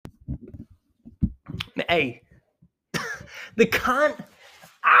Hey, the con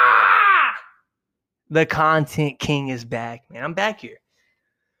ah the content king is back, man. I'm back here.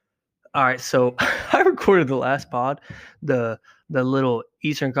 All right, so I recorded the last pod, the little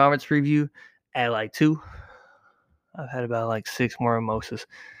Eastern Conference preview at like 2. I've had about like 6 more mimosas.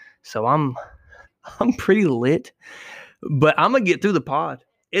 So I'm pretty lit, but I'm going to get through the pod.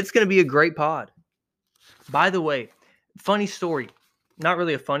 It's going to be a great pod. By the way, funny story. Not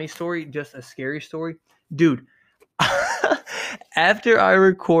really a funny story, just a scary story. Dude, after I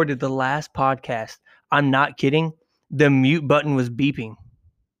recorded the last podcast, I'm not kidding, the mute button was beeping.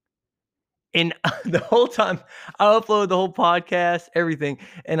 And the whole time I upload the whole podcast, everything,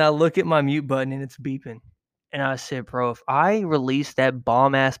 and I look at my mute button and it's beeping. And I said, bro, if I release that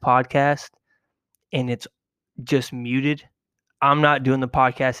bomb ass podcast and it's just muted, I'm not doing the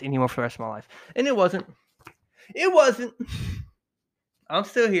podcast anymore for the rest of my life. And it wasn't. It wasn't. I'm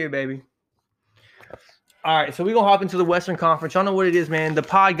still here, baby. All right, so we're going to hop into the Western Conference. Y'all know what it is, man. The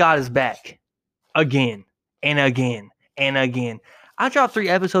pod god is back again and again and again. I dropped 3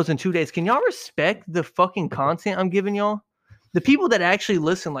 episodes in 2 days. Can y'all respect the fucking content I'm giving y'all? The people that actually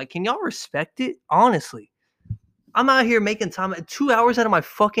listen, like, can y'all respect it? Honestly. I'm out here making time, 2 hours out of my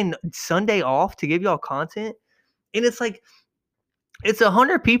fucking Sunday off to give y'all content. And it's like, it's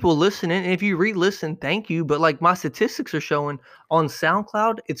 100 people listening. And if you re-listen, thank you. But like my statistics are showing on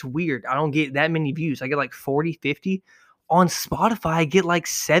SoundCloud, it's weird. I don't get that many views. I get like 40, 50. On Spotify, I get like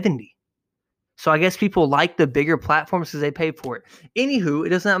 70. So I guess people like the bigger platforms because they pay for it. Anywho, it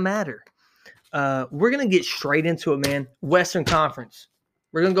does not matter. We're going to get straight into it, man. Western Conference.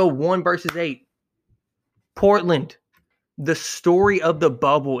 We're going to go 1 versus 8. Portland. The story of the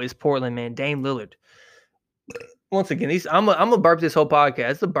bubble is Portland, man. Dame Lillard. Once again, I'm gonna burp this whole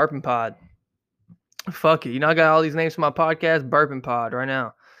podcast. It's the burping pod. Fuck it. You know, I got all these names for my podcast, burping pod right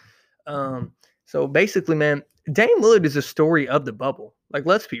now. So basically, man, Dame Lillard is a story of the bubble. Like,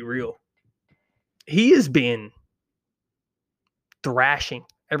 let's be real. He has been thrashing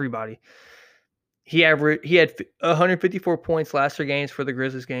everybody. He had 154 points last 3 games for the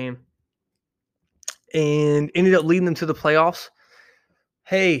Grizzlies game and ended up leading them to the playoffs.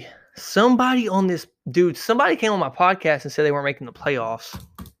 Hey, somebody came on my podcast and said they weren't making the playoffs.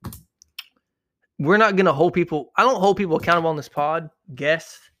 We're not going to hold people. I don't hold people accountable on this pod,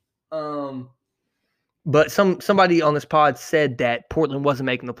 guests. But somebody on this pod said that Portland wasn't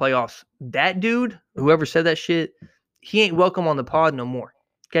making the playoffs. That dude, whoever said that shit, he ain't welcome on the pod no more.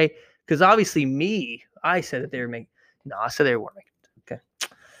 Okay? Because obviously I said that they were making. No, I said they weren't making it. Okay.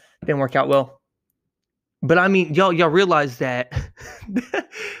 Didn't work out well. But I mean, y'all realize that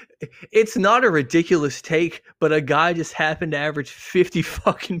it's not a ridiculous take, but a guy just happened to average 50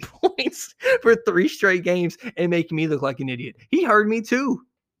 fucking points for 3 straight games and make me look like an idiot. He heard me too.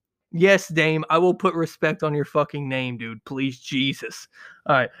 Yes, Dame, I will put respect on your fucking name, dude. Please, Jesus.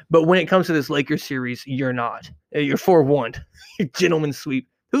 All right. But when it comes to this Lakers series, you're not. You're 4-1. Gentleman sweep.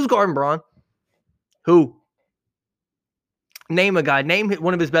 Who's guarding Braun? Who? Name a guy. Name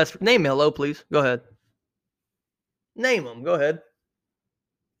one of his best. Name Melo, please. Go ahead. Name him. Go ahead.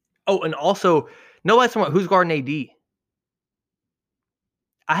 Oh, and also, nobody's talking about who's guarding AD.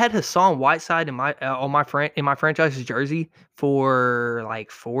 I had Hassan Whiteside in my franchise's jersey for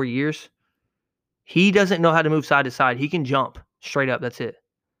like 4 years. He doesn't know how to move side to side. He can jump straight up. That's it.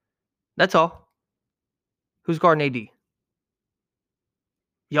 That's all. Who's guarding AD?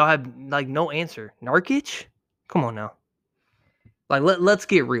 Y'all have like no answer. Nurkic? Come on now. Like let's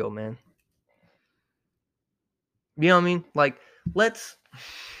get real, man. You know what I mean? Like let's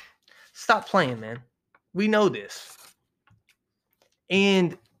stop playing, man. We know this.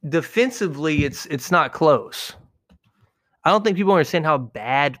 And defensively, it's not close. I don't think people understand how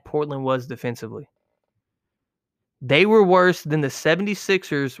bad Portland was defensively. They were worse than the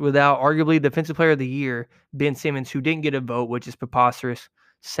 76ers without arguably Defensive Player of the Year, Ben Simmons, who didn't get a vote, which is preposterous.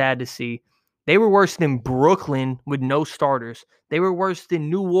 Sad to see. They were worse than Brooklyn with no starters. They were worse than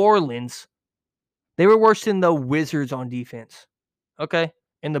New Orleans. They were worse than the Wizards on defense. Okay?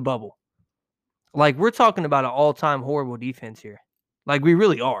 In the bubble. Like, we're talking about an all-time horrible defense here. Like, we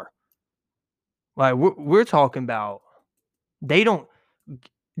really are. Like, we're talking about they don't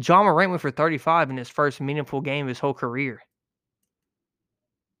 – John Morant went for 35 in his first meaningful game of his whole career.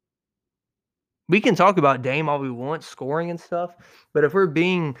 We can talk about Dame all we want, scoring and stuff, but if we're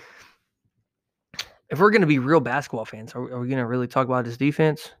going to be real basketball fans, are we going to really talk about this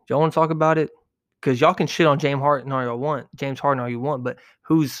defense? Do y'all want to talk about it? Because y'all can shit on James Harden all you want, but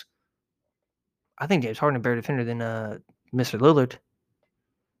I think James Harden is a better defender than Mr. Lillard.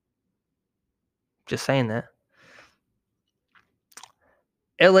 Just saying that.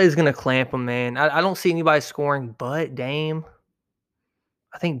 LA is gonna clamp him, man. I don't see anybody scoring but Dame.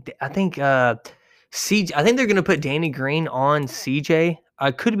 I think CJ. I think they're gonna put Danny Green on CJ.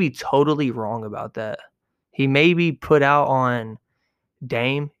 I could be totally wrong about that. He may be put out on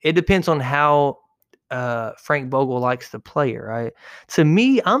Dame. It depends on how Frank Vogel likes the player, right? To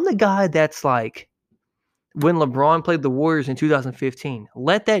me, I'm the guy that's like when LeBron played the Warriors in 2015.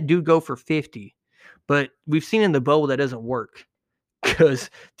 Let that dude go for 50. But we've seen in the bubble that doesn't work because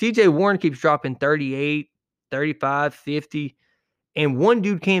TJ Warren keeps dropping 38, 35, 50. And one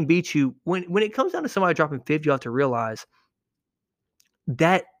dude can't beat you. When it comes down to somebody dropping 50, you have to realize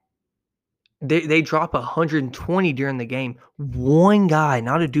that they drop 120 during the game. One guy,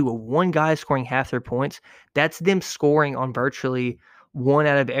 not a duo, one guy scoring half their points. That's them scoring on virtually one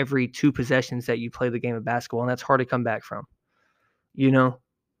out of every 2 possessions that you play the game of basketball, and that's hard to come back from. You know,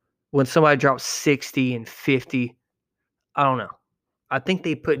 when somebody drops 60 and 50, I don't know. I think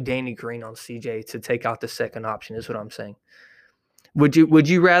they put Danny Green on CJ to take out the second option, is what I'm saying. Would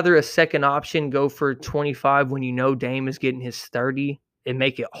you rather a second option go for 25 when you know Dame is getting his 30 and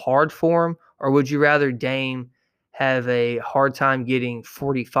make it hard for him? Or would you rather Dame have a hard time getting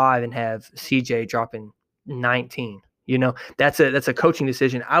 45 and have CJ dropping 19? You know, that's a coaching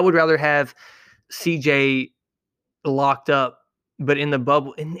decision. I would rather have CJ locked up, but in the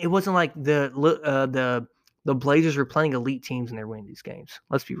bubble, and it wasn't like the Blazers were playing elite teams and they're winning these games.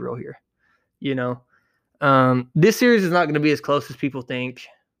 Let's be real here. You know, this series is not going to be as close as people think.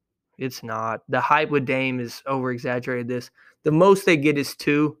 It's not. The hype with Dame is over exaggerated. The most they get is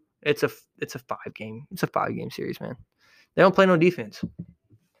 2. It's a 5-game. It's a 5-game series, man. They don't play no defense.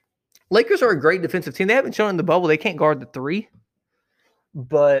 Lakers are a great defensive team. They haven't shown in the bubble. They can't guard the 3,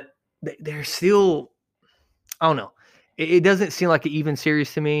 but they're still. I don't know. It doesn't seem like an even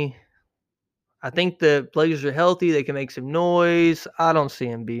series to me. I think the Blazers are healthy. They can make some noise. I don't see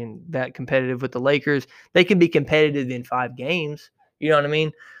them being that competitive with the Lakers. They can be competitive in 5 games. You know what I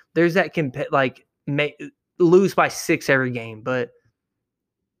mean? There's that lose by 6 every game, but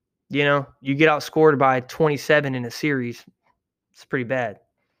you know, you get outscored by 27 in a series. It's pretty bad.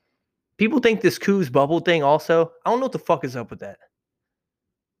 People think this Kuz bubble thing also. I don't know what the fuck is up with that.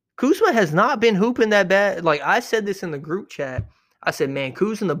 Kuzma has not been hooping that bad. Like I said this in the group chat. I said, man,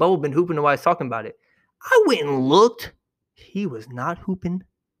 Kuz in the bubble been hooping nobody's talking about it. I went and looked. He was not hooping.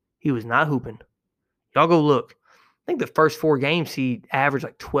 Y'all go look. I think the first 4 games he averaged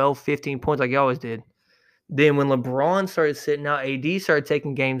like 12, 15 points like he always did. Then when LeBron started sitting out, AD started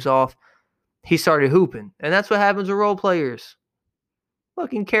taking games off, he started hooping. And that's what happens with role players.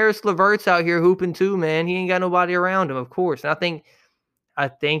 Fucking Karis LeVert's out here hooping too, man. He ain't got nobody around him, of course. And I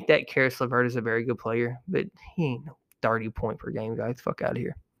think that Karis LeVert is a very good player, but he ain't no 30-point per game guy. Get the fuck out of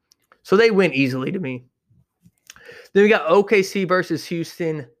here. So they win easily to me. Then we got OKC versus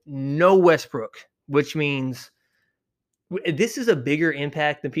Houston. No Westbrook, which means this is a bigger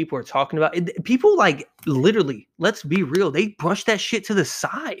impact than people are talking about. People like literally, let's be real, they brushed that shit to the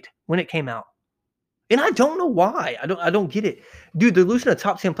side when it came out. And I don't know why. I don't get it. Dude, they're losing a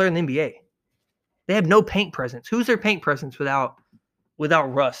top 10 player in the NBA. They have no paint presence. Who's their paint presence without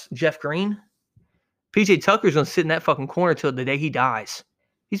Russ? Jeff Green? PJ Tucker's going to sit in that fucking corner till the day he dies.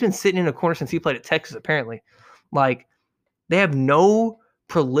 He's been sitting in a corner since he played at Texas, apparently. Like, they have no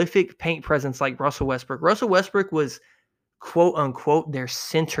prolific paint presence like Russell Westbrook. Russell Westbrook was, quote unquote, their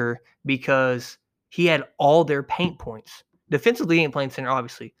center because he had all their paint points. Defensively, he ain't playing center,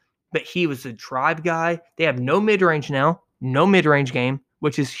 obviously, but he was a drive guy. They have no mid-range now, no mid-range game,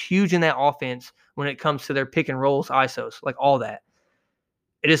 which is huge in that offense when it comes to their pick and rolls, ISOs, like all that.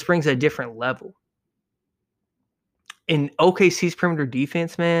 It just brings a different level. In OKC's perimeter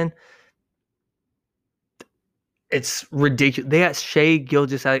defense, man, it's ridiculous. They got Shai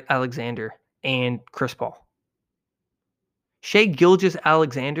Gilgeous-Alexander and Chris Paul. Shai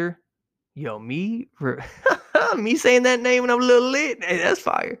Gilgeous-Alexander, me saying that name when I'm a little lit, hey, that's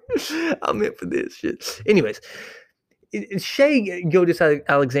fire. I'm in for this shit. Anyways, Shai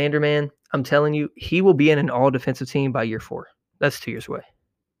Gilgeous-Alexander, man, I'm telling you, he will be in an all-defensive team by year 4. That's 2 years away.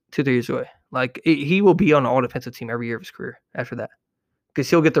 2-3 years away. Like, he will be on an all-defensive team every year of his career after that because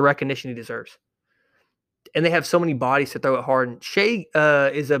he'll get the recognition he deserves. And they have so many bodies to throw at Harden. Shai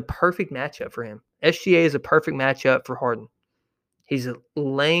is a perfect matchup for him. SGA is a perfect matchup for Harden. He's a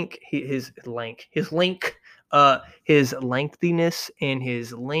his lengthiness and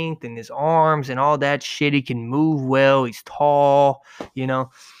his length and his arms and all that shit. He can move well. He's tall.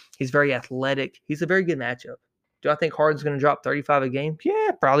 He's very athletic. He's a very good matchup. Do I think Harden's going to drop 35 a game?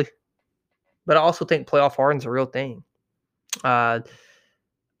 Yeah, probably. But I also think playoff Harden's a real thing. I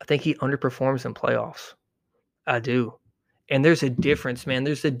think he underperforms in playoffs. I do. And there's a difference, man.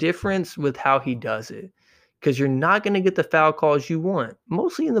 There's a difference with how he does it. Because you're not going to get the foul calls you want,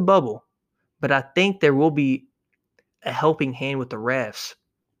 mostly in the bubble. But I think there will be a helping hand with the refs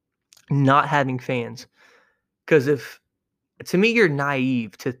not having fans. Because to me, you're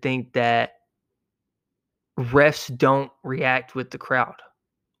naive to think that refs don't react with the crowd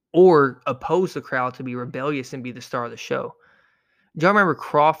or oppose the crowd to be rebellious and be the star of the show. Do y'all remember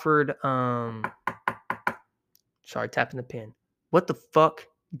Crawford? Sorry, tapping the pen. What the fuck?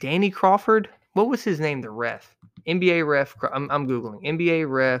 Danny Crawford? What was his name? The ref. NBA ref. I'm Googling. NBA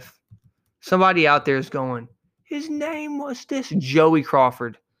ref. Somebody out there is going, his name was this. Joey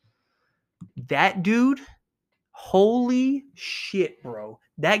Crawford. That dude, holy shit, bro.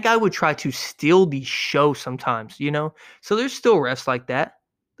 That guy would try to steal the show sometimes, you know? So there's still refs like that.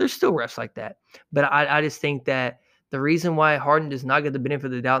 But I just think that the reason why Harden does not get the benefit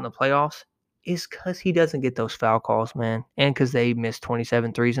of the doubt in the playoffs is because he doesn't get those foul calls, man. And because they missed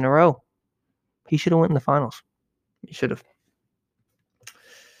 27 threes in a row. He should have went in the finals. He should have.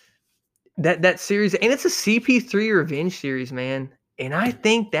 That series, and it's a CP3 revenge series, man. And I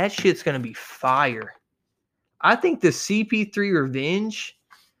think that shit's going to be fire. I think the CP3 revenge,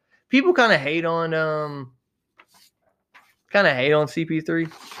 people kind of hate on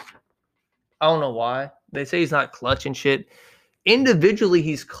CP3. I don't know why. They say he's not clutch and shit. Individually,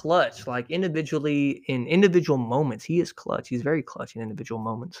 he's clutch. Like individually, in individual moments, he is clutch. He's very clutch in individual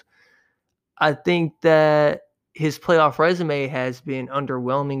moments. I think that his playoff resume has been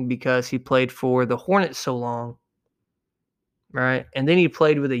underwhelming because he played for the Hornets so long, right? And then he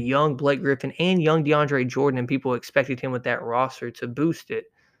played with a young Blake Griffin and young DeAndre Jordan, and people expected him with that roster to boost it.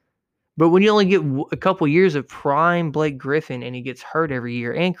 But when you only get a couple years of prime Blake Griffin and he gets hurt every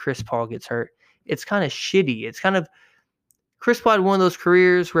year and Chris Paul gets hurt, it's kind of shitty. It's kind of Chris Paul had one of those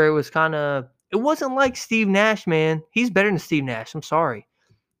careers where it wasn't like Steve Nash, man. He's better than Steve Nash. I'm sorry.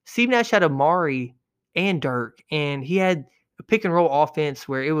 Steve Nash had Amari and Dirk, and he had a pick and roll offense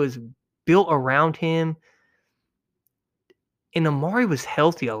where it was built around him. And Amari was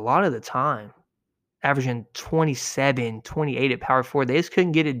healthy a lot of the time, averaging 27, 28 at power forward. They just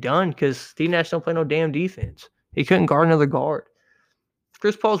couldn't get it done because Steve Nash don't play no damn defense. He couldn't guard another guard.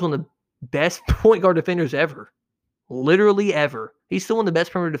 Chris Paul's one of the best point guard defenders ever. Literally ever. He's still one of the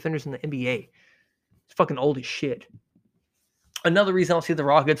best perimeter defenders in the NBA. It's fucking old as shit. Another reason I don't see the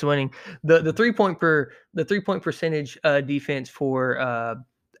Rockets winning, the 3-point percentage defense for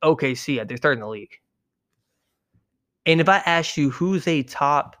OKC, they're third in the league. And if I ask you who's a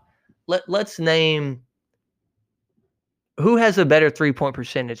top, let's name who has a better 3-point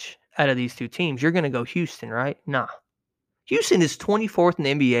percentage out of these two teams, you're going to go Houston, right? Nah. Houston is 24th in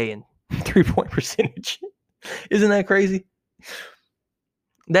the NBA in 3-point percentage. Isn't that crazy?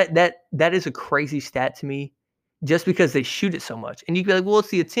 That is a crazy stat to me. Just because they shoot it so much. And you'd be like, well, it's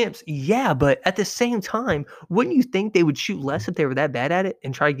the attempts. Yeah, but at the same time, wouldn't you think they would shoot less if they were that bad at it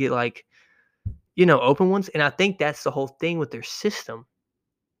and try to get open ones? And I think that's the whole thing with their system.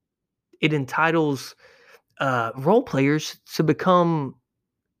 It entitles role players to become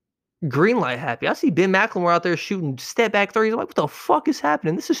green light happy. I see Ben McLemore out there shooting step back threes. I'm like, what the fuck is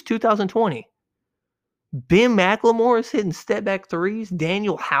happening? This is 2020. Ben McLemore is hitting step back threes.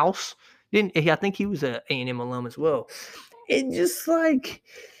 Daniel House. I think he was a A&M alum as well. It just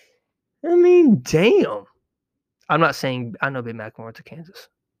damn. I'm not saying I know Ben McLemore to Kansas.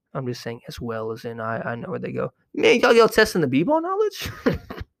 I'm just saying as well as in I know where they go. Man, y'all testing the b-ball knowledge?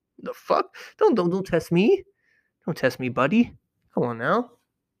 The fuck? Don't test me. Don't test me, buddy. Come on now.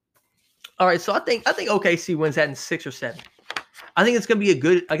 All right, so I think OKC wins that in 6 or 7. I think it's gonna be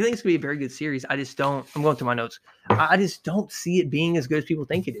a very good series. I'm going through my notes. I just don't see it being as good as people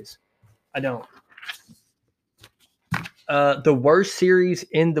think it is. I don't. The worst series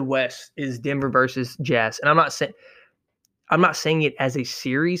in the West is Denver versus Jazz, and I'm not saying it as a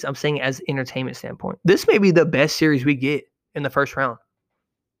series. I'm saying it as an entertainment standpoint. This may be the best series we get in the first round.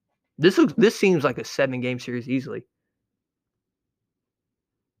 This seems like a 7-game series easily.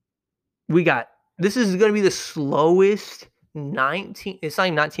 This is going to be the slowest it's not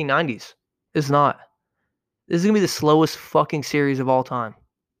even 1990s. It's not. This is going to be the slowest fucking series of all time.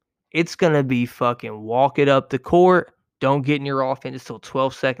 It's going to be fucking walk it up the court. Don't get in your offense until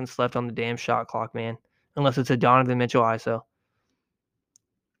 12 seconds left on the damn shot clock, man. Unless it's a Donovan Mitchell ISO.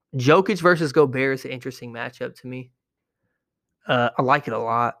 Jokic versus Gobert is an interesting matchup to me. I like it a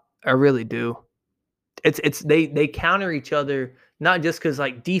lot. I really do. They counter each other, not just because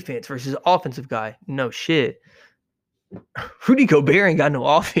defense versus offensive guy. No shit. Rudy Gobert ain't got no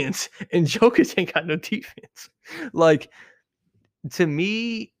offense, and Jokic ain't got no defense. To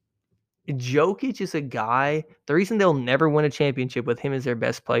me, Jokic is a guy. The reason they'll never win a championship with him as their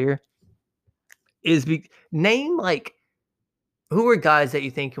best player is name like who are guys that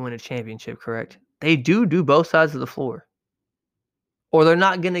you think can win a championship, correct? They do both sides of the floor. Or they're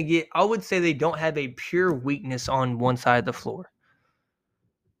not going to get, I would say they don't have a pure weakness on one side of the floor.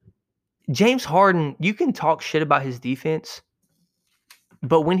 James Harden, you can talk shit about his defense,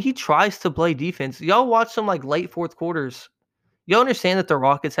 but when he tries to play defense, y'all watch some like late fourth quarters. Y'all understand that the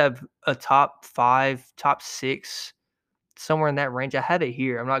Rockets have a top 5, top 6, somewhere in that range. I have it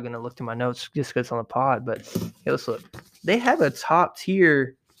here. I'm not going to look through my notes just because it's on the pod, but hey, let's look. They have a top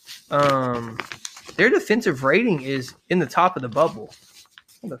tier. Their defensive rating is in the top of the bubble.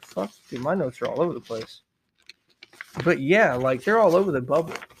 What the fuck? Dude, my notes are all over the place. But yeah, like they're all over the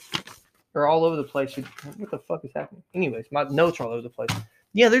bubble. They're all over the place. What the fuck is happening? Anyways, my notes are all over the place.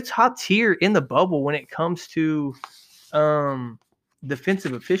 Yeah, they're top tier in the bubble when it comes to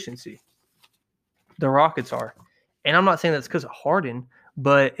defensive efficiency. The Rockets are. And I'm not saying that's because of Harden,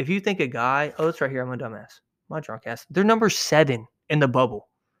 but if you think a guy, oh, it's right here. I'm a dumbass. My drunk ass. They're number 7 in the bubble.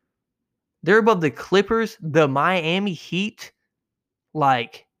 They're above the Clippers, the Miami Heat.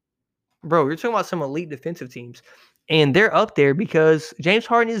 Like, bro, you're talking about some elite defensive teams. And they're up there because James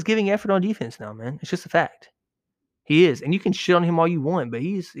Harden is giving effort on defense now, man. It's just a fact. He is. And you can shit on him all you want, but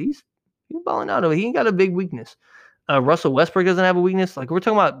he's balling out of it. He ain't got a big weakness. Russell Westbrook doesn't have a weakness. Like, we're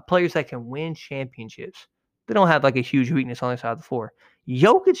talking about players that can win championships. They don't have like a huge weakness on their side of the floor.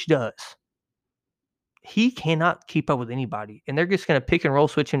 Jokic does. He cannot keep up with anybody, and they're just going to pick and roll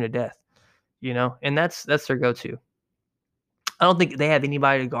switch him to death, you know? And that's their go-to. I don't think they have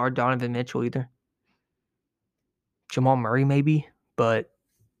anybody to guard Donovan Mitchell either. Jamal Murray maybe, but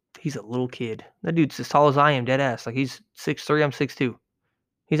he's a little kid. That dude's as tall as I am, dead ass. Like, he's 6'3", I'm 6'2".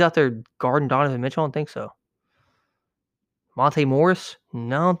 He's out there guarding Donovan Mitchell? I don't think so. Monte Morris?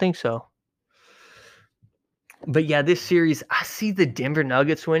 No, I don't think so. But yeah, this series, I see the Denver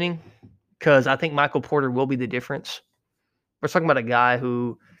Nuggets winning because I think Michael Porter will be the difference. We're talking about a guy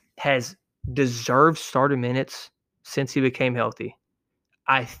who has deserved starter minutes since he became healthy.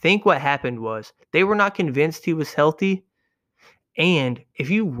 I think what happened was they were not convinced he was healthy. And if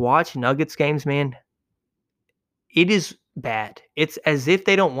you watch Nuggets games, man, it is bad. It's as if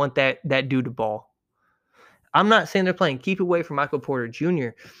they don't want that dude to ball. I'm not saying they're playing keep away from Michael Porter Jr.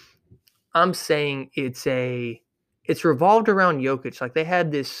 I'm saying it's revolved around Jokic. Like, they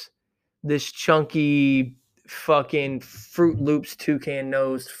had this chunky fucking Fruit Loops toucan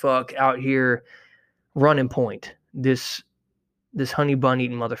nosed fuck out here running point. This honey bun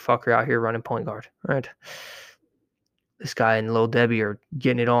eating motherfucker out here running point guard. Right? This guy and Lil Debbie are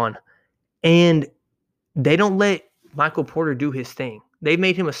getting it on. And they don't let Michael Porter do his thing. They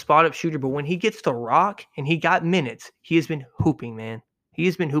made him a spot-up shooter, but when he gets to rock and he got minutes, he has been hooping, man. He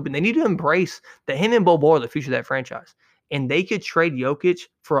has been hooping. They need to embrace that him and Bol Bol are the future of that franchise. And they could trade Jokic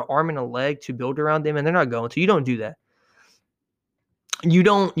for an arm and a leg to build around them, and they're not going to. You don't do that. You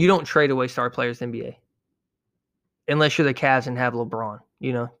don't trade away star players in the NBA. Unless you're the Cavs and have LeBron.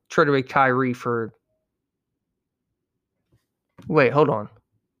 You know, trade away Kyrie for... Wait, hold on.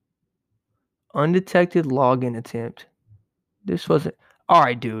 Undetected login attempt. This wasn't... All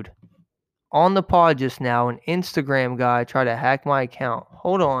right, dude. On the pod just now, an Instagram guy tried to hack my account.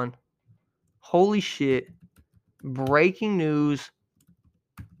 Hold on. Holy shit. Breaking news.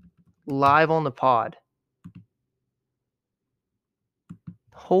 Live on the pod.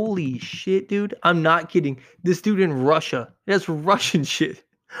 Holy shit, dude. I'm not kidding. This dude in Russia. That's Russian shit.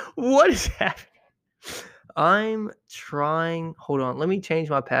 What is happening? I'm trying... Hold on. Let me change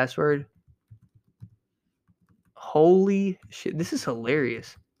my password. Holy shit. This is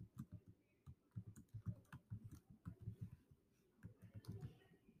hilarious.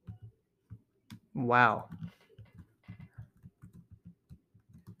 Wow.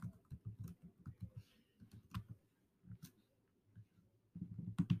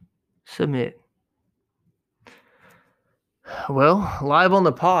 Submit. Well, live on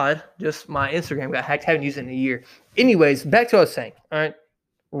the pod, just my Instagram got hacked. Haven't used it in a year. Anyways, back to what I was saying. All right.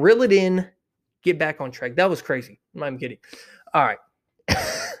 Reel it in. Get back on track. That was crazy. I'm not even kidding. All right.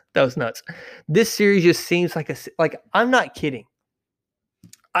 That was nuts. This series just seems like I'm not kidding.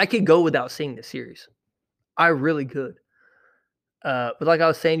 I could go without seeing this series. I really could. But like I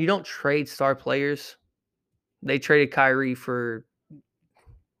was saying, you don't trade star players. They traded Kyrie for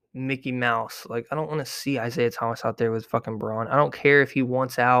Mickey Mouse. Like, I don't want to see Isaiah Thomas out there with fucking Braun. I don't care if he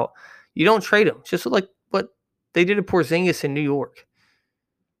wants out. You don't trade him. It's just like what they did to Porzingis in New York.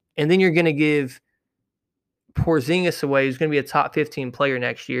 And then you're going to give Porzingis away, who's going to be a top 15 player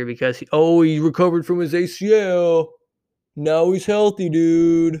next year because he recovered from his ACL. Now he's healthy,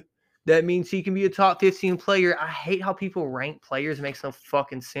 dude. That means he can be a top 15 player. I hate how people rank players. It makes no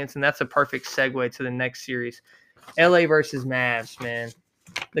fucking sense. And that's a perfect segue to the next series. LA versus Mavs, man.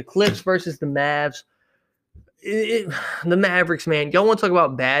 The Clips versus the Mavs. The Mavericks, man. Y'all want to talk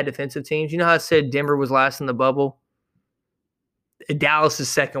about bad defensive teams? You know how I said Denver was last in the bubble? Dallas is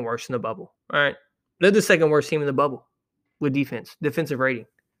second worst in the bubble. All right. They're the second worst team in the bubble with defensive rating.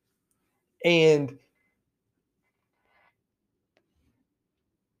 And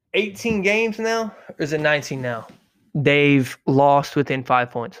 18 games now, or is it 19 now? They've lost within 5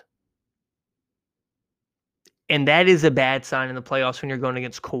 points. And that is a bad sign in the playoffs when you're going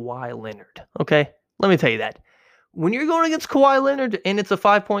against Kawhi Leonard. Okay? Let me tell you that. When you're going against Kawhi Leonard and it's a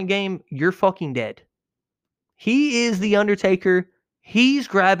 5-point game, you're fucking dead. He is the Undertaker. He's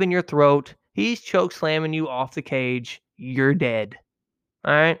grabbing your throat. He's choke slamming you off the cage. You're dead.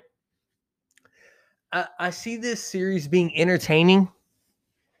 All right? I see this series being entertaining.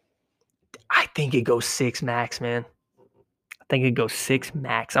 I think it goes 6 max, man. I think it goes 6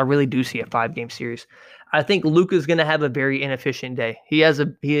 max. I really do see a 5-game series. I think Luka's going to have a very inefficient day. He's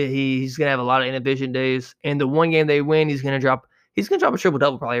going to have a lot of inefficient days. And the one game they win, he's going to drop a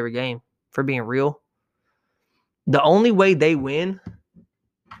triple-double probably every game, for being real. The only way they win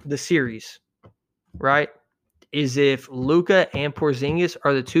the series, right, is if Luka and Porzingis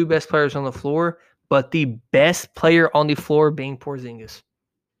are the two best players on the floor, but the best player on the floor being Porzingis.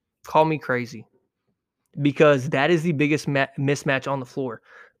 Call me crazy. Because that is the biggest mismatch on the floor,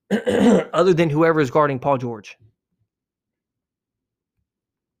 other than whoever is guarding Paul George.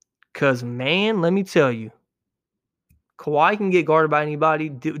 Because, man, let me tell you, Kawhi can get guarded by anybody.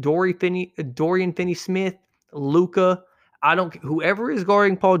 Dorian Finney-Smith, Luka, whoever is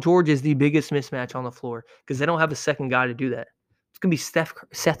guarding Paul George is the biggest mismatch on the floor because they don't have a second guy to do that. It's going to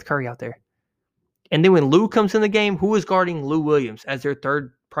be Seth Curry out there. And then when Lou comes in the game, who is guarding Lou Williams as their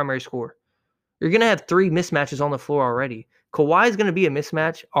third primary scorer? You're going to have 3 mismatches on the floor already. Kawhi is going to be a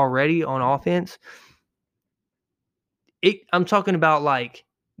mismatch already on offense. I'm talking about like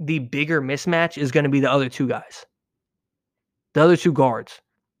the bigger mismatch is going to be the other 2 guys. The other 2 guards.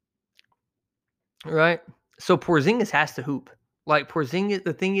 Right? So Porzingis has to hoop. Like Porzingis,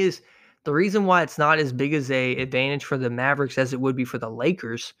 the thing is, the reason why it's not as big as a advantage for the Mavericks as it would be for the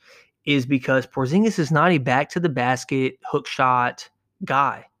Lakers is because Porzingis is not a back to the basket hook shot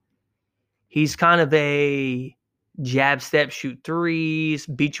guy. He's kind of a jab step, shoot threes,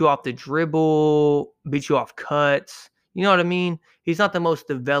 beat you off the dribble, beat you off cuts. You know what I mean? He's not the most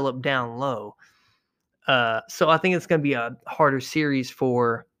developed down low. So I think it's going to be a harder series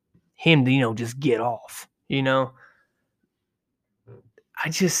for him to, just get off, I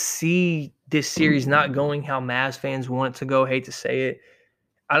just see this series not going how Mavs fans want it to go. Hate to say it.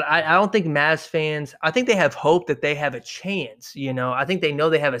 I don't think Mavs fans, I think they have hope that they have a chance, I think they know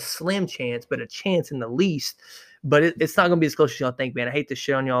they have a slim chance, but a chance in the least. But it's not going to be as close as y'all think, man. I hate to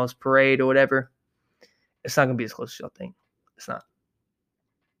shit on y'all's parade or whatever. It's not going to be as close as y'all think. It's not.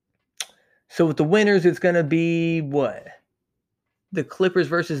 So with the winners, it's going to be what? The Clippers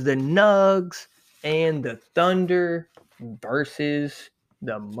versus the Nugs and the Thunder versus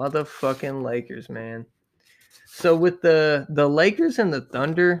the motherfucking Lakers, man. So with the Lakers and the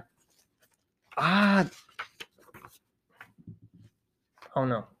Thunder, oh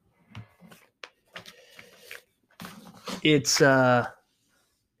no. It's not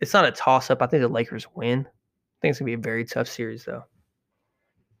a toss-up. I think the Lakers win. I think it's going to be a very tough series, though.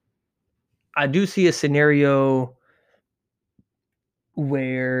 I do see a scenario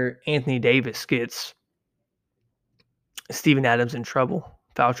where Anthony Davis gets Steven Adams in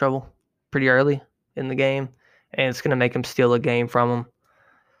foul trouble, pretty early in the game. And it's going to make him steal a game from him,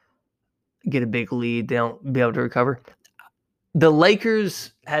 get a big lead. They don't be able to recover. The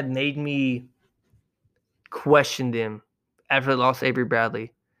Lakers have made me question them after they lost Avery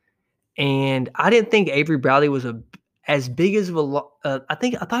Bradley. And I didn't think Avery Bradley was as big as of a I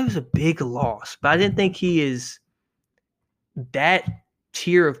thought it was a big loss, but I didn't think he is that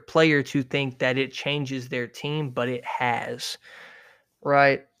tier of player to think that it changes their team, but it has,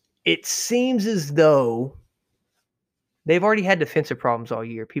 right? It seems as though they've already had defensive problems all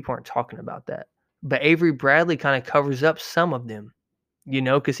year. People aren't talking about that. But Avery Bradley kind of covers up some of them,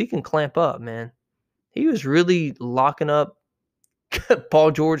 because he can clamp up, man. He was really locking up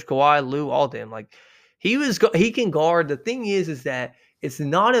Paul George, Kawhi, Lou, all them. Like he can guard. The thing is that it's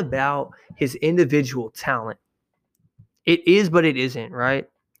not about his individual talent. It is, but it isn't, right?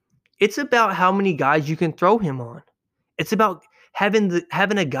 It's about how many guys you can throw him on. It's about having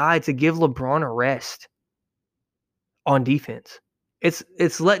a guy to give LeBron a rest on defense.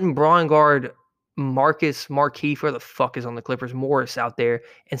 It's letting Bron guard Marcus Markeith, where the fuck is on the Clippers, Morris out there,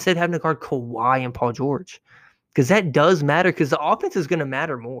 instead of having to guard Kawhi and Paul George. Because that does matter, because the offense is going to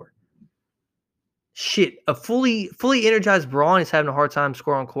matter more. Shit, a fully energized Braun is having a hard time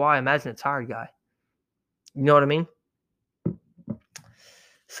scoring on Kawhi. Imagine a tired guy. You know what I mean?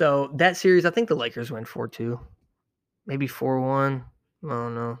 So that series, I think the Lakers win 4-2. Maybe 4-1. I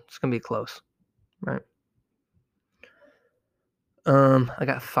don't know. It's going to be close, right? I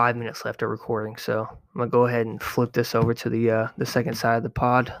got 5 minutes left of recording, so I'm going to go ahead and flip this over to the second side of the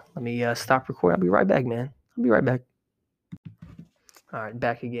pod. Let me stop recording. I'll be right back, man. I'll be right back. All right,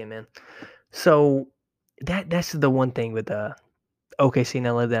 back again, man. So that's the one thing with OKC and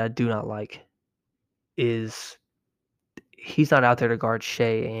LA that I do not like is he's not out there to guard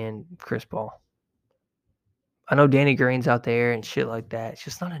Shea and Chris Paul. I know Danny Green's out there and shit like that. It's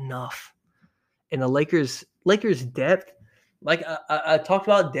just not enough. And the Lakers depth, like I talked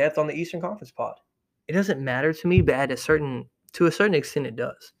about depth on the Eastern Conference pod. It doesn't matter to me, but to a certain extent it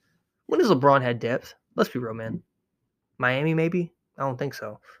does. When has LeBron had depth? Let's be real, man. Miami, maybe? I don't think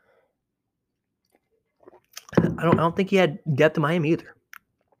so. I don't think he had depth in Miami either.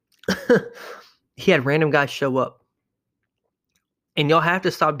 He had random guys show up. And y'all have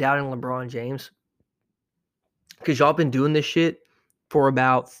to stop doubting LeBron James. Because y'all been doing this shit for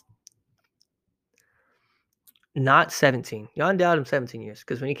about not 17. Y'all doubted him 17 years.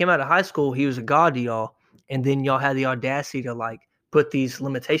 Because when he came out of high school, he was a god to y'all. And then y'all had the audacity to like put these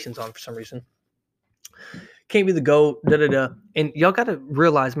limitations on for some reason. Can't be the GOAT, da-da-da. And y'all got to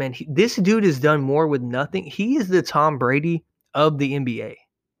realize, man, this dude has done more with nothing. He is the Tom Brady of the NBA.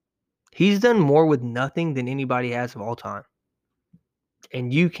 He's done more with nothing than anybody has of all time.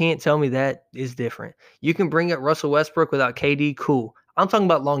 And you can't tell me that is different. You can bring up Russell Westbrook without KD, cool. I'm talking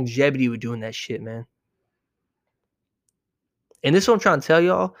about longevity with doing that shit, man. And this is what I'm trying to tell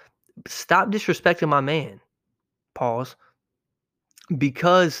y'all. Stop disrespecting my man. Pause.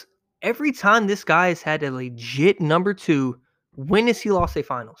 Because every time this guy has had a legit number 2, when has he lost a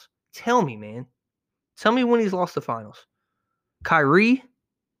finals? Tell me, man. Tell me when he's lost the finals. Kyrie?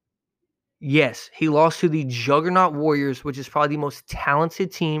 Yes, he lost to the Juggernaut Warriors, which is probably the most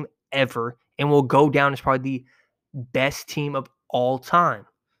talented team ever and will go down as probably the best team of all time.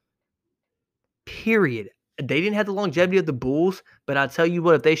 Period. They didn't have the longevity of the Bulls, but I'll tell you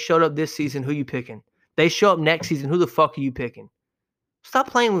what, if they showed up this season, who you picking? They show up next season, who the fuck are you picking? Stop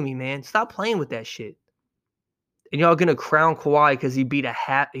playing with me, man. Stop playing with that shit. And y'all gonna crown Kawhi because he beat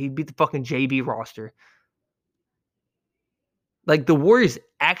the fucking JV roster. Like, the Warriors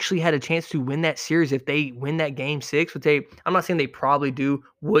actually had a chance to win that series if they win that game 6, which I'm not saying they probably do,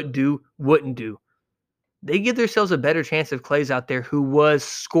 would do, wouldn't do. They give themselves a better chance if Klay's out there, who was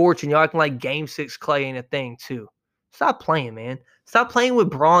scorched, and y'all acting like game 6 Klay ain't a thing too. Stop playing, man. Stop playing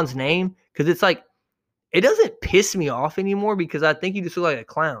with Braun's name, because it's like, it doesn't piss me off anymore because I think you just look like a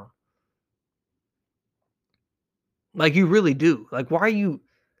clown. Like, you really do. Like,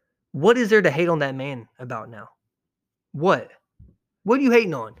 what is there to hate on that man about now? What? What are you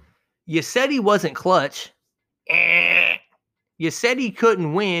hating on? You said he wasn't clutch. You said he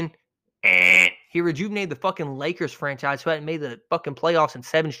couldn't win. He rejuvenated the fucking Lakers franchise who hadn't made the fucking playoffs in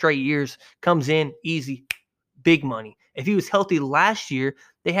 7 straight years. Comes in, easy, big money. If he was healthy last year,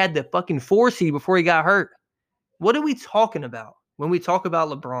 they had the fucking 4 seed before he got hurt. What are we talking about when we talk about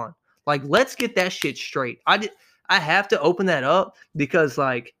LeBron? Like, let's get that shit straight. I have to open that up because,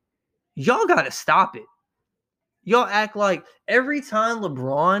 like, y'all got to stop it. Y'all act like every time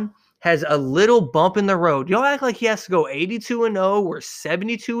LeBron has a little bump in the road, y'all act like he has to go 82-0 or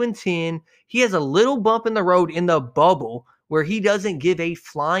 72-10. He has a little bump in the road in the bubble where he doesn't give a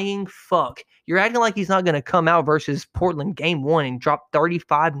flying fuck. You're acting like he's not going to come out versus Portland game 1 and drop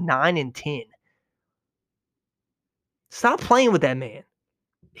 35, 9, and 10. Stop playing with that man.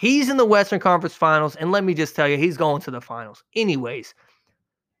 He's in the Western Conference Finals, and let me just tell you, he's going to the finals. Anyways,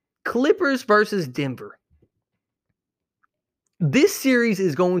 Clippers versus Denver. This series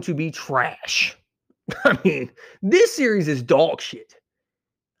is going to be trash. I mean, this series is dog shit.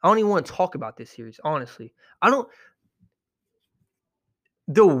 I don't even want to talk about this series, honestly.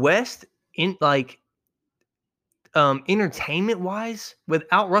 The West, entertainment-wise,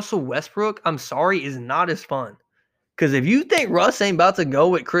 without Russell Westbrook, I'm sorry, is not as fun. Because if you think Russ ain't about to go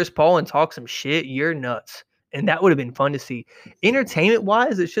with Chris Paul and talk some shit, you're nuts. And that would have been fun to see.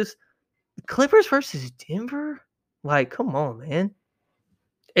 Entertainment-wise, it's just Clippers versus Denver? Like, come on, man.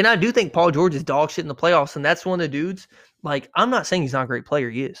 And I do think Paul George is dog shit in the playoffs, and that's one of the dudes. Like, I'm not saying he's not a great player.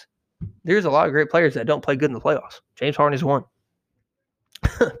 He is. There's a lot of great players that don't play good in the playoffs. James Harden is one.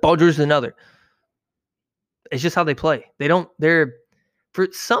 Paul George is another. It's just how they play.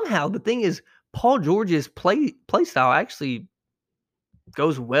 Somehow, the thing is, Paul George's play style actually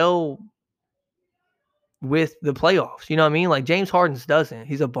goes well with the playoffs. You know what I mean? Like James Harden's doesn't.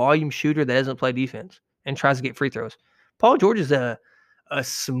 He's a volume shooter that doesn't play defense and tries to get free throws. Paul George is a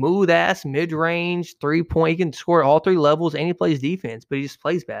smooth ass mid range 3-point. He can score all three levels and he plays defense, but he just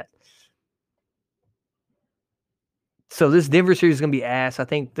plays bad. So this Denver series is gonna be ass. I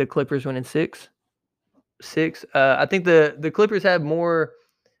think the Clippers win in 6. I think the Clippers have more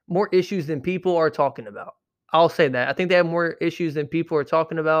issues than people are talking about. I'll say that. I think they have more issues than people are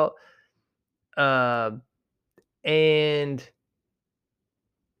talking about. And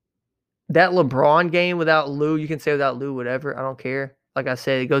that LeBron game without Lou, you can say without Lou, whatever. I don't care. Like I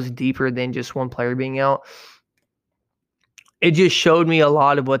said, it goes deeper than just one player being out. It just showed me a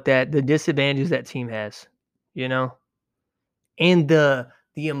lot of what the disadvantages that team has, you know, and the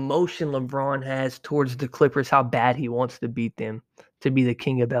emotion LeBron has towards the Clippers, how bad he wants to beat them to be the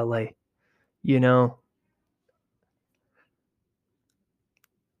king of LA, you know.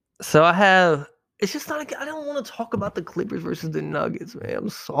 So it's just not. I don't want to talk about the Clippers versus the Nuggets, man. I'm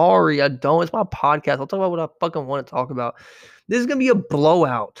sorry, I don't. It's my podcast. I'll talk about what I fucking want to talk about. This is gonna be a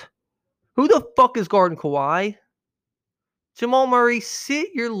blowout. Who the fuck is guarding Kawhi? Jamal Murray, sit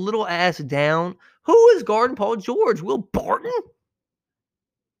your little ass down. Who is guarding Paul George? Will Barton?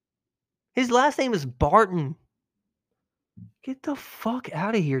 His last name is Barton. Get the fuck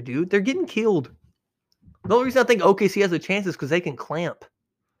out of here, dude. They're getting killed. The only reason I think OKC has a chance is because they can clamp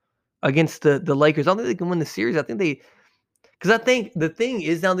against the Lakers. I don't think they can win the series. I think because I think the thing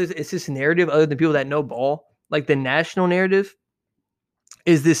is now it's this narrative other than people that know ball. Like the national narrative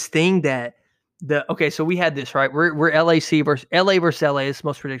is this thing that so we had this, right? We're LAC versus LA versus LA. It's the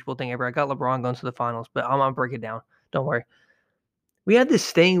most predictable thing ever. I got LeBron going to the finals, but I'm gonna break it down. Don't worry. We had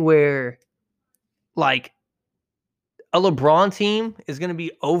this thing where like a LeBron team is gonna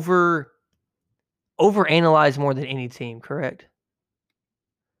be overanalyzed more than any team, correct?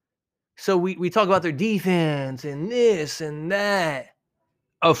 So we talk about their defense and this and that.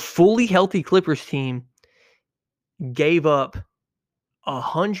 A fully healthy Clippers team gave up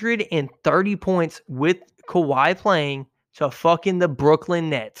 130 points with Kawhi playing to fucking the Brooklyn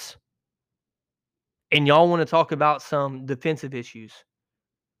Nets. And y'all want to talk about some defensive issues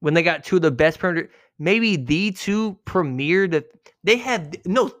when they got two of the best perimeter, maybe the two premier that they have.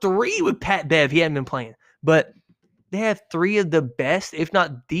 No, 3 with Pat Bev. He hadn't been playing, but they have 3 of the best, if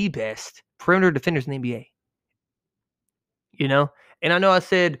not the best, perimeter defenders in the NBA. You know, and I know I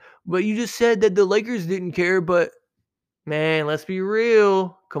said, but you just said that the Lakers didn't care, but man, let's be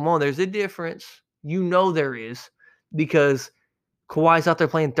real. Come on, there's a difference. You know there is, because Kawhi's out there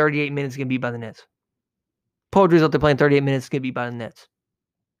playing 38 minutes, getting beat by the Nets. Paul George's out there playing 38 minutes, getting beat by the Nets.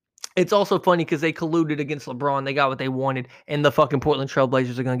 It's also funny because they colluded against LeBron. They got what they wanted, and the fucking Portland Trail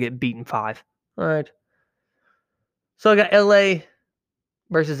Blazers are going to get beaten 5. All right. So I got LA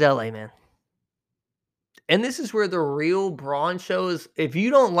versus LA, man. And this is where the real Braun shows. If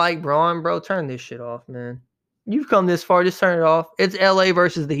you don't like Braun, bro, turn this shit off, man. You've come this far, just turn it off. It's LA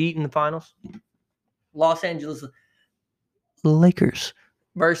versus the Heat in the finals. Los Angeles Lakers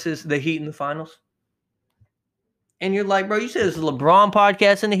versus the Heat in the finals. And you're like, bro, you said it's a LeBron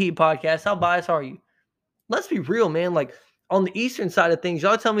podcast and the Heat podcast. How biased are you? Let's be real, man. Like, on the Eastern side of things,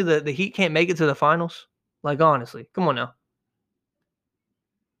 y'all tell me the Heat can't make it to the finals? Like, honestly. Come on now.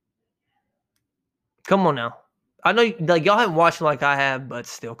 Come on now. I know like y'all haven't watched it like I have, but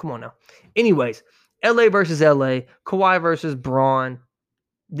still, come on now. Anyways, LA versus LA, Kawhi versus Braun.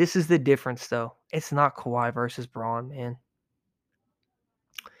 This is the difference, though. It's not Kawhi versus Braun, man.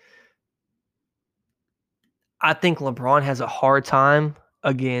 I think LeBron has a hard time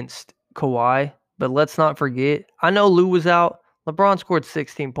against Kawhi, but let's not forget, I know Lou was out. LeBron scored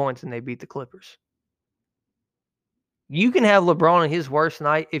 16 points and they beat the Clippers. You can have LeBron on his worst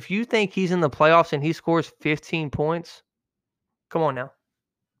night. If you think he's in the playoffs and he scores 15 points, come on now.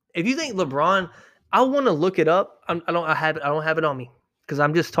 If you think LeBron, I want to look it up. I don't have it on me because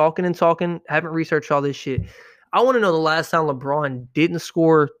I'm just talking. Haven't researched all this shit. I want to know the last time LeBron didn't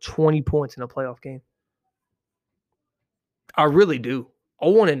score 20 points in a playoff game. I really do. I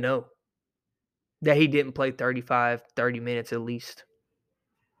want to know that he didn't play 35, 30 minutes at least.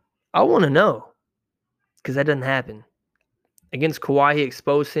 I want to know because that doesn't happen. Against Kawhi, he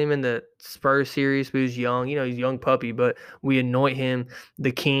exposed him in the Spurs series. He was young. You know, he's a young puppy, but we anoint him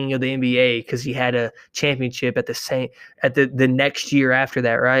the king of the NBA because he had a championship at the next year after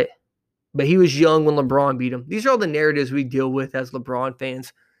that, right? But he was young when LeBron beat him. These are all the narratives we deal with as LeBron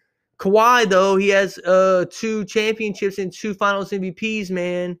fans. Kawhi, though, he has 2 championships and 2 finals MVPs,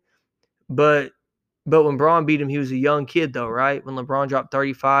 man. But when Braun beat him, he was a young kid, though, right? When LeBron dropped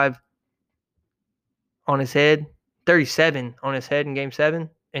 35, on his head, 37 on his head in Game 7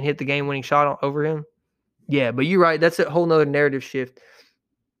 and hit the game-winning shot over him. Yeah, but you're right. That's a whole nother narrative shift.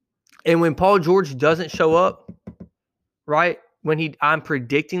 And when Paul George doesn't show up, right, I'm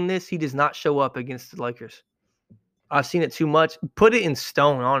predicting this, he does not show up against the Lakers. I've seen it too much. Put it in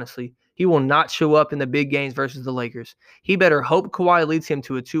stone, honestly. He will not show up in the big games versus the Lakers. He better hope Kawhi leads him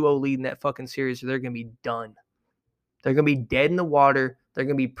to a 2-0 lead in that fucking series or they're going to be done. They're going to be dead in the water. They're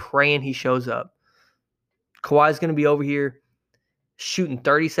going to be praying he shows up. Kawhi's going to be over here shooting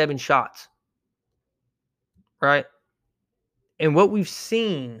 37 shots. Right? And what we've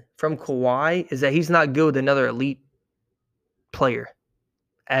seen from Kawhi is that he's not good with another elite player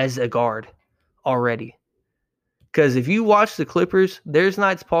as a guard already. Because if you watch the Clippers, there's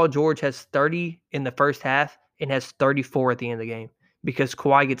nights Paul George has 30 in the first half and has 34 at the end of the game because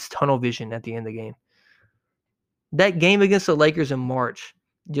Kawhi gets tunnel vision at the end of the game. That game against the Lakers in March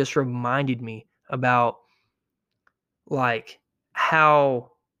just reminded me about like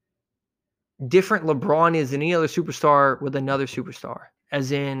how different LeBron is than any other superstar with another superstar,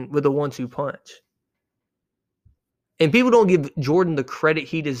 as in with a 1-2 punch. And people don't give Jordan the credit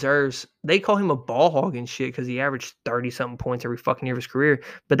he deserves. They call him a ball hog and shit because he averaged 30-something points every fucking year of his career.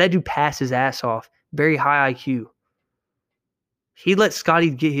 But that dude passed his ass off. Very high IQ. He let Scottie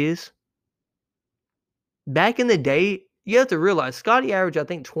get his. Back in the day, you have to realize Scottie averaged, I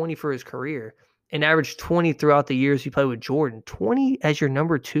think, 20 for his career and averaged 20 throughout the years he played with Jordan. 20 as your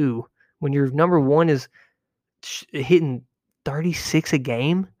number two when your number one is hitting 36 a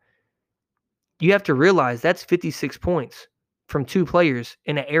game. You have to realize that's 56 points from two players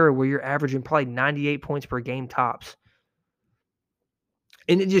in an era where you're averaging probably 98 points per game tops.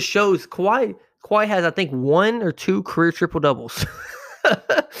 And it just shows Kawhi has, I think, 1 or 2 career triple-doubles.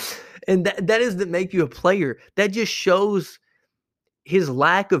 And that doesn't make you a player. That just shows his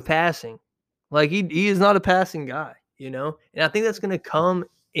lack of passing. Like, he is not a passing guy, you know? And I think that's going to come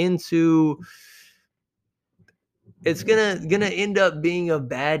into... It's gonna end up being a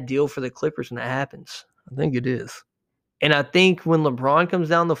bad deal for the Clippers when that happens. I think it is. And I think when LeBron comes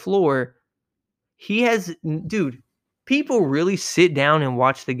down the floor, people really sit down and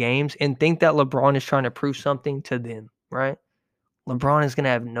watch the games and think that LeBron is trying to prove something to them, right? LeBron is gonna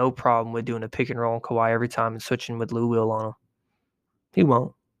have no problem with doing a pick and roll on Kawhi every time and switching with Lou Will on him. He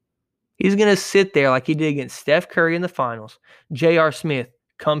won't. He's gonna sit there like he did against Steph Curry in the finals. J.R. Smith,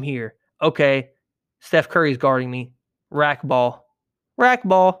 come here. Okay. Steph Curry's guarding me. Rack ball. Lay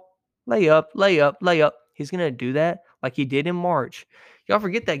up. He's going to do that like he did in March. Y'all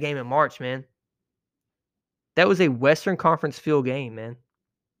forget that game in March, man. That was a Western Conference field game, man.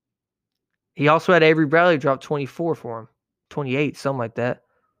 He also had Avery Bradley drop 24 for him. 28, something like that.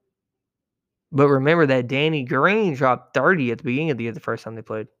 But remember that Danny Green dropped 30 at the beginning of the year the first time they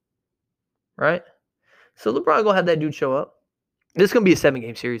played. Right? So LeBron going to have that dude show up. This is going to be a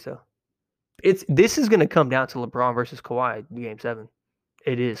 7-game series, though. This is going to come down to LeBron versus Kawhi in Game 7.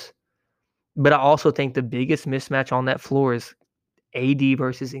 It is. But I also think the biggest mismatch on that floor is AD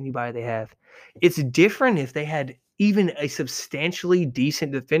versus anybody they have. It's different if they had even a substantially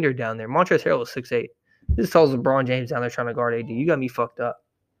decent defender down there. Montrezl Harrell is 6'8". This tells LeBron James down there trying to guard AD. You got me fucked up.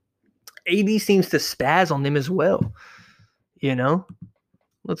 AD seems to spaz on them as well. You know?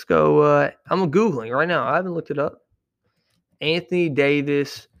 Let's go. I'm Googling right now. I haven't looked it up. Anthony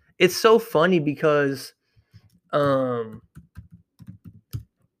Davis. It's so funny because I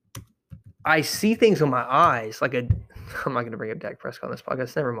see things with my eyes. I'm not going to bring up Dak Prescott on this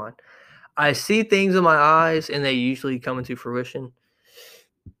podcast. Never mind. I see things with my eyes, and they usually come into fruition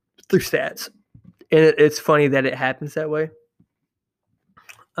through stats. And it's funny that it happens that way.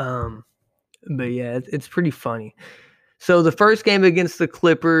 But yeah, it's pretty funny. So the first game against the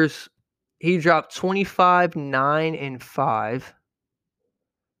Clippers, he dropped 25, 9, and 5.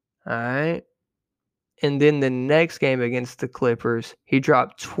 All right. And then the next game against the Clippers, he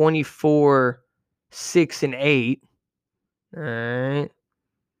dropped 24, 6, and 8. All right.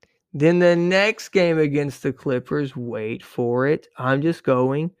 Then the next game against the Clippers, wait for it. I'm just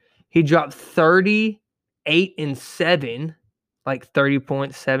going. He dropped 30, 8, and 7. Like 30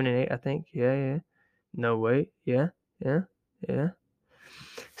 points, 7 and 8, I think. Yeah. No, wait. Yeah.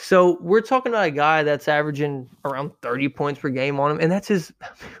 So we're talking about a guy that's averaging around 30 points per game on him, and that's his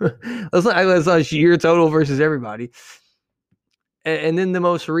that's not his year total versus everybody. And then the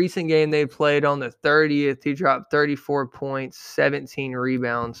most recent game they played on the 30th, he dropped 34 points, 17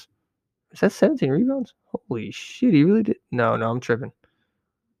 rebounds. Is that 17 rebounds? Holy shit, he really did. No, I'm tripping.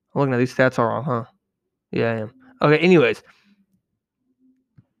 I'm looking at these stats all wrong, huh? Yeah, I am. Okay, anyways.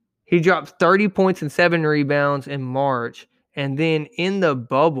 He dropped 30 points and 7 rebounds in March. And then in the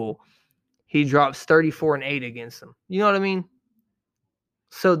bubble, he drops 34 and 8 against them. You know what I mean?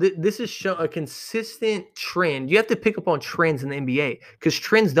 So this is a consistent trend. You have to pick up on trends in the NBA because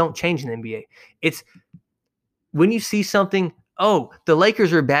trends don't change in the NBA. It's when you see something, oh, the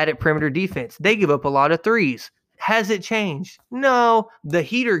Lakers are bad at perimeter defense. They give up a lot of threes. Has it changed? No. The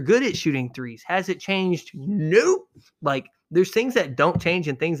Heat are good at shooting threes. Has it changed? Nope. Like, there's things that don't change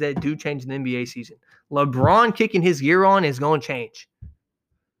and things that do change in the NBA season. LeBron kicking his gear on is going to change.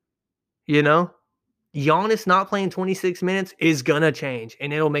 You know? Giannis not playing 26 minutes is going to change,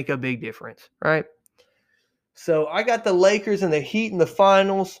 and it'll make a big difference, right? So I got the Lakers and the Heat in the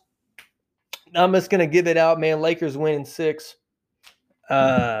finals. I'm just going to give it out, man. Lakers win in 6.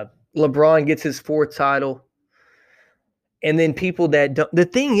 LeBron gets his 4th title. And then people that don't – the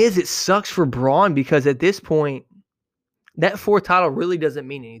thing is, it sucks for Braun because at this point, that 4th title really doesn't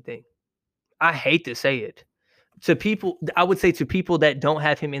mean anything. I hate to say it. To people – I would say to people that don't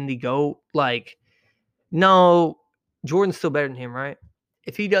have him in the GOAT, like, no, Jordan's still better than him, right?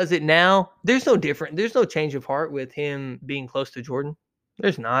 If he does it now, there's no change of heart with him being close to Jordan.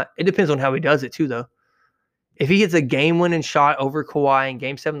 There's not. It depends on how he does it too, though. If he hits a game-winning shot over Kawhi in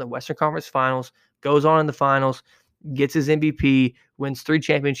Game 7 of the Western Conference Finals, goes on in the finals, gets his MVP, wins 3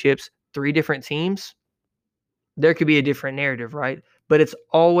 championships, 3 different teams, there could be a different narrative, right? But it's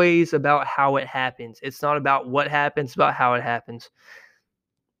always about how it happens. It's not about what happens, it's about how it happens.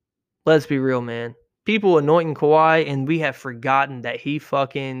 Let's be real, man. People anointing Kawhi, and we have forgotten that he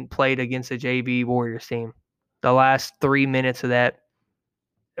fucking played against the JV Warriors team. The last 3 minutes of that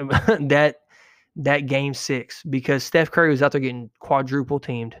Game 6, because Steph Curry was out there getting quadruple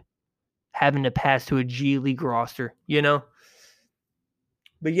teamed, having to pass to a G League roster, you know?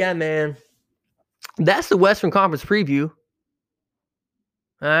 But yeah, man, that's the Western Conference preview.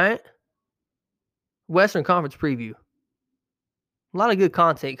 All right? Western Conference preview. A lot of good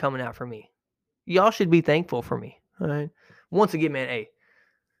content coming out from me. Y'all should be thankful for me. All right? Once again, man, hey,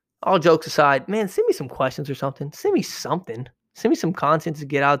 all jokes aside, man, send me some questions or something. Send me something. Send me some content to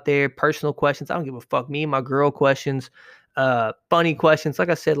get out there, personal questions. I don't give a fuck. Me and my girl questions, funny questions. Like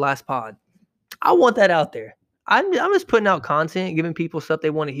I said last pod, I want that out there. I'm just putting out content, giving people stuff they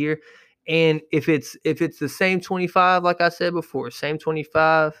want to hear. And if it's the same 25, like I said before, same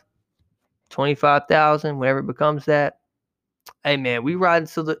 25, 25,000, whenever it becomes that, hey man, we ride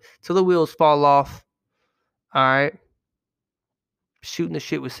till the wheels fall off. All right, shooting the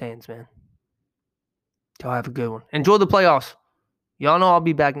shit with Sands, man. Y'all have a good one. Enjoy the playoffs. Y'all know I'll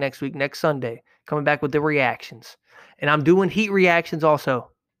be back next week, next Sunday, coming back with the reactions. And I'm doing Heat reactions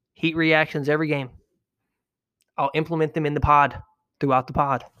also. Heat reactions every game. I'll implement them in the pod, throughout the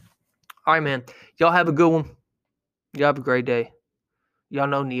pod. All right, man. Y'all have a good one. Y'all have a great day. Y'all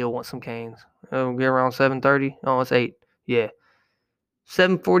know Neil wants some canes. It'll get around 7:30. Oh, it's 8. Yeah.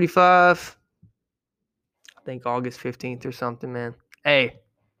 7:45. I think August 15th or something, man. Hey,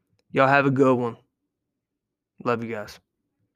 y'all have a good one. Love you guys.